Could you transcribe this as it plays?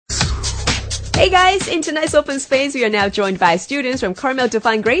Hey guys, in tonight's open space, we are now joined by students from Carmel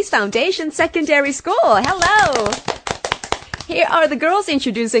Divine Grace Foundation Secondary School. Hello! Here are the girls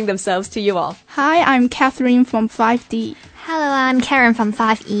introducing themselves to you all. Hi, I'm Catherine from 5D. Hello, I'm Karen from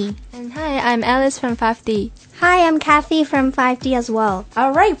 5E. And hi, I'm Alice from 5D. Hi, I'm Kathy from 5D as well.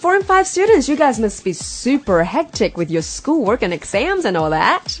 Alright, 4 and 5 students, you guys must be super hectic with your schoolwork and exams and all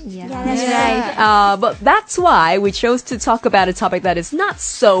that. Yeah, that's right. But that's why we chose to talk about a topic that is not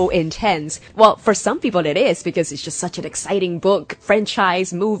so intense. Well, for some people it is, because it's just such an exciting book,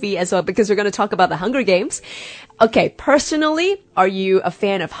 franchise, movie as well, because we're going to talk about the Hunger Games. Okay, personally, are you a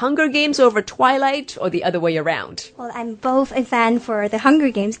fan of Hunger Games over Twilight or the other way around? Well, I'm both a fan for the Hunger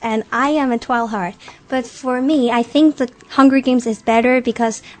Games and I am a Twilight. But for me, I think the Hunger Games is better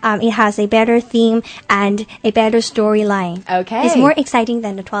because it has a better theme and a better storyline. Okay. It's more exciting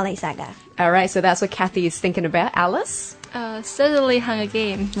than the Twilight Saga. All right, so that's what Kathy is thinking about. Alice? Certainly Hunger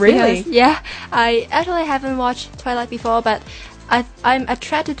Games. Really? Because, yeah, I actually haven't watched Twilight before, but I'm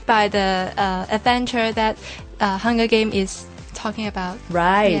attracted by the adventure that Hunger Game is talking about.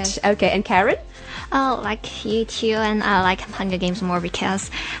 Right. Yes. Okay, and Karen? Oh, like you too, and I like Hunger Games more because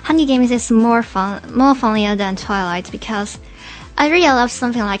Hunger Games is more funnier than Twilight because I really love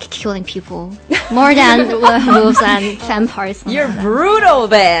something like killing people more than werewolves and vampires. You're brutal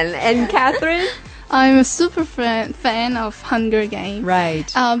then. And Catherine? I'm a super fan of Hunger Games. Right.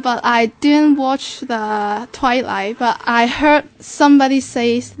 But I didn't watch the Twilight, but I heard somebody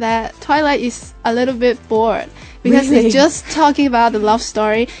say that Twilight is a little bit bored because Really? it's just talking about the love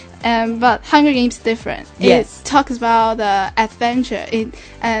story. But Hunger Games is different. Yes. It talks about the adventure,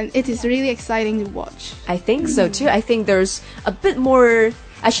 and it is really exciting to watch. I think so too. I think there's a bit more,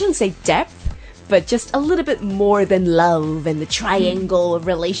 I shouldn't say depth, but just a little bit more than love and the triangle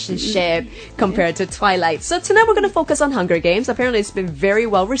relationship compared to Twilight. So tonight we're going to focus on Hunger Games. Apparently it's been very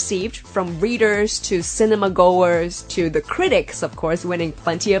well received from readers to cinema goers to the critics, of course, winning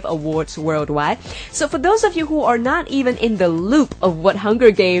plenty of awards worldwide. So for those of you who are not even in the loop of what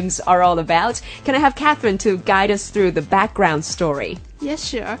Hunger Games are all about, can I have Catherine to guide us through the background story? Yes,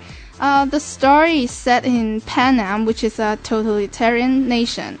 sure. The story is set in Pan which is a totalitarian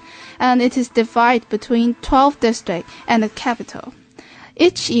nation, and it is divided between 12 districts and the capital.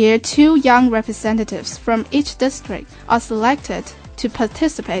 Each year, 2 young representatives from each district are selected to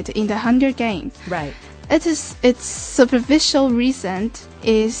participate in the Hunger Games. Right. Its superficial reason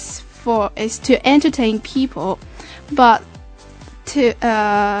is to entertain people, but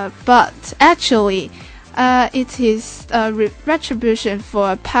actually, it is a retribution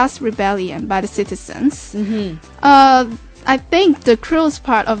for a past rebellion by the citizens. I think the cruelest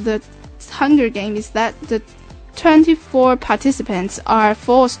part of the Hunger Game is that the 24 participants are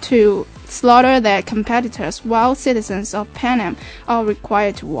forced to slaughter their competitors while citizens of Panem are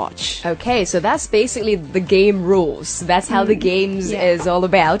required to watch. Okay, so that's basically the game rules. That's how the games is all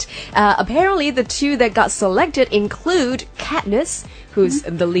about. Apparently, the 2 that got selected include Katniss, who's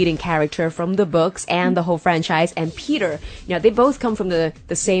the leading character from the books and the whole franchise, and Peter. Now, they both come from the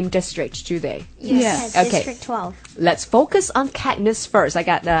same district, do they? Yes. Okay. District 12. Let's focus on Katniss first. I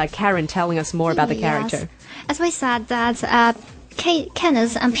got Karen telling us more about the character. Yes. As we said that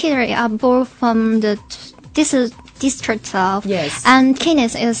Katniss and Peter are both from the District 12. Yes. And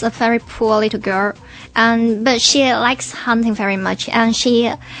Katniss is a very poor little girl, but she likes hunting very much, and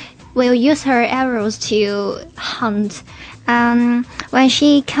she will use her arrows to hunt. When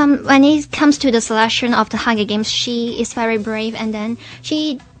it comes to the selection of the Hunger Games, she is very brave, and then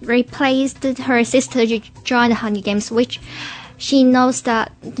she replaced her sister to join the Hunger Games, which she knows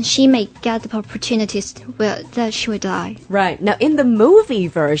that she may get the opportunities that she will die. Right. Now, in the movie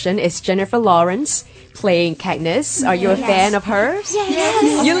version, it's Jennifer Lawrence playing Katniss. Are you a fan of hers?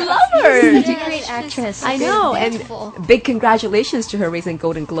 Yes. You love her. She's a great actress. I know, and big congratulations to her recent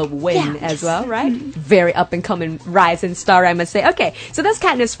Golden Globe win as well, right? Very up and coming rising star, I must say. Okay, so that's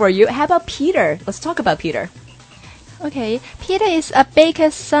Katniss for you. How about Peter? Let's talk about Peter. Okay, Peter is a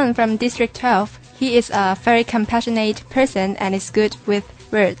baker's son from District 12. He is a very compassionate person and is good with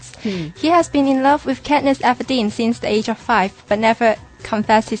words. He has been in love with Katniss Everdeen since the age of 5, but never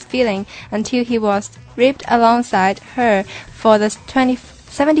confessed his feeling until he was ripped alongside her for the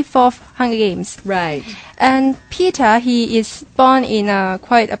 74th Hunger Games. Right. And Peter, he is born in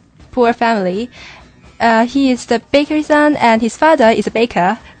quite a poor family. He is the baker's son, and his father is a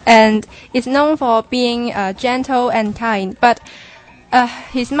baker, and is known for being gentle and kind. But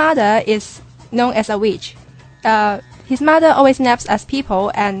his mother is known as a witch. His mother always naps at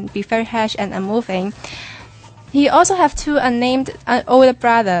people and be very harsh and unmoving. He also have 2 unnamed older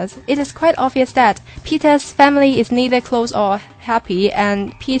brothers. It is quite obvious that Peter's family is neither close or happy,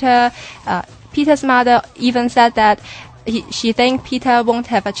 and Peter Peter's mother even said that she thinks Peter won't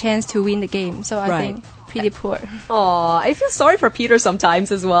have a chance to win the game. So I think pretty poor. Aw, I feel sorry for Peter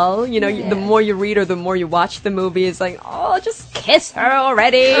sometimes as well. You know, the more you read or the more you watch the movie, it's like, oh, just kiss her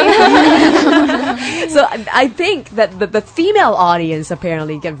already. So I think that the female audience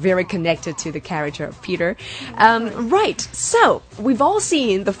apparently get very connected to the character of Peter. Right, so we've all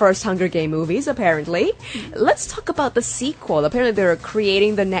seen the first Hunger Game movies, apparently. Let's talk about the sequel. Apparently they're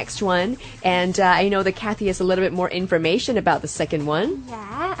creating the next one, and I know that Kathy has a little bit more information about the second one.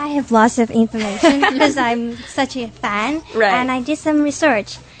 Yeah, I have lots of information because I'm such a fan. Right. And I did some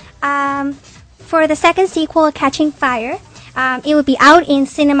research. For the second sequel, Catching Fire, it will be out in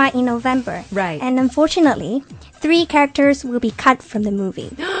cinema in November. Right. And unfortunately, 3 characters will be cut from the movie.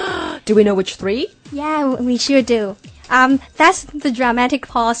 Do we know which 3? Yeah, we sure do. That's the dramatic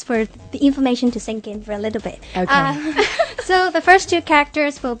pause for the information to sink in for a little bit. Okay. So the first 2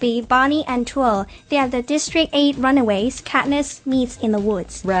 characters will be Bonnie and Twirl. They are the District 8 runaways Katniss meets in the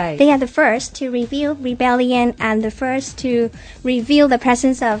woods. Right. They are the first to reveal rebellion and the first to reveal the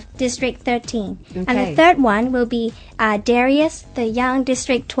presence of District 13. And Okay. the third one will be Darius, the young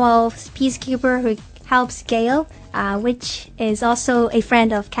District 12 peacekeeper who helps Gale, which is also a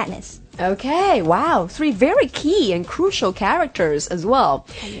friend of Katniss. Okay, wow. 3 very key and crucial characters as well.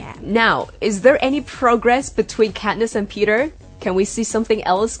 Yeah. Now, is there any progress between Katniss and Peter? Can we see something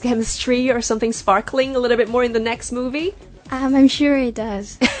else, chemistry or something sparkling a little bit more in the next movie? I'm sure it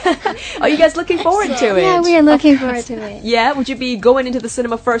does. Are you guys looking forward to it? Yeah, we are looking forward to it. Yeah, would you be going into the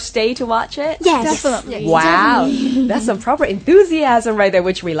cinema first day to watch it? Yes. Definitely. Wow, that's some proper enthusiasm right there,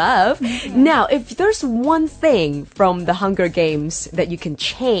 which we love. Now, if there's one thing from the Hunger Games that you can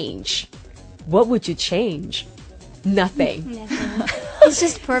change, what would you change? Nothing. It's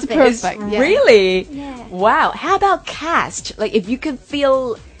just perfect. Perfect. Yeah. Really? Yeah. Wow. How about cast? Like, if you could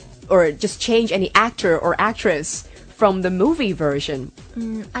feel or just change any actor or actress from the movie version.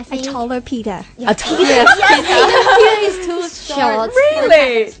 I A think taller Peter. A Peter. Peter is too short.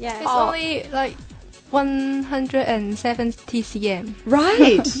 Really? It's only like 170 cm.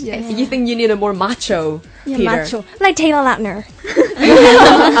 Right. Yes. You think you need a more macho Peter? Macho. Like Taylor Lautner.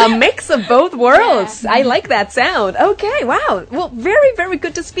 A mix of both worlds. I like that sound. Okay, wow. Well, very, very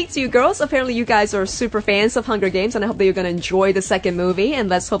good to speak to you girls. Apparently you guys are super fans of Hunger Games, and I hope that you're going to enjoy the second movie, and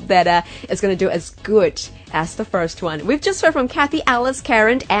let's hope that it's going to do as good as the first one. We've just heard from Kathy, Alice,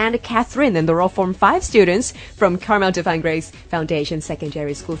 Karen, and Catherine, and they're all Form 5 students from Carmel Divine Grace Foundation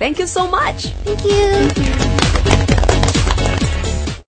Secondary School. Thank you so much. Thank you.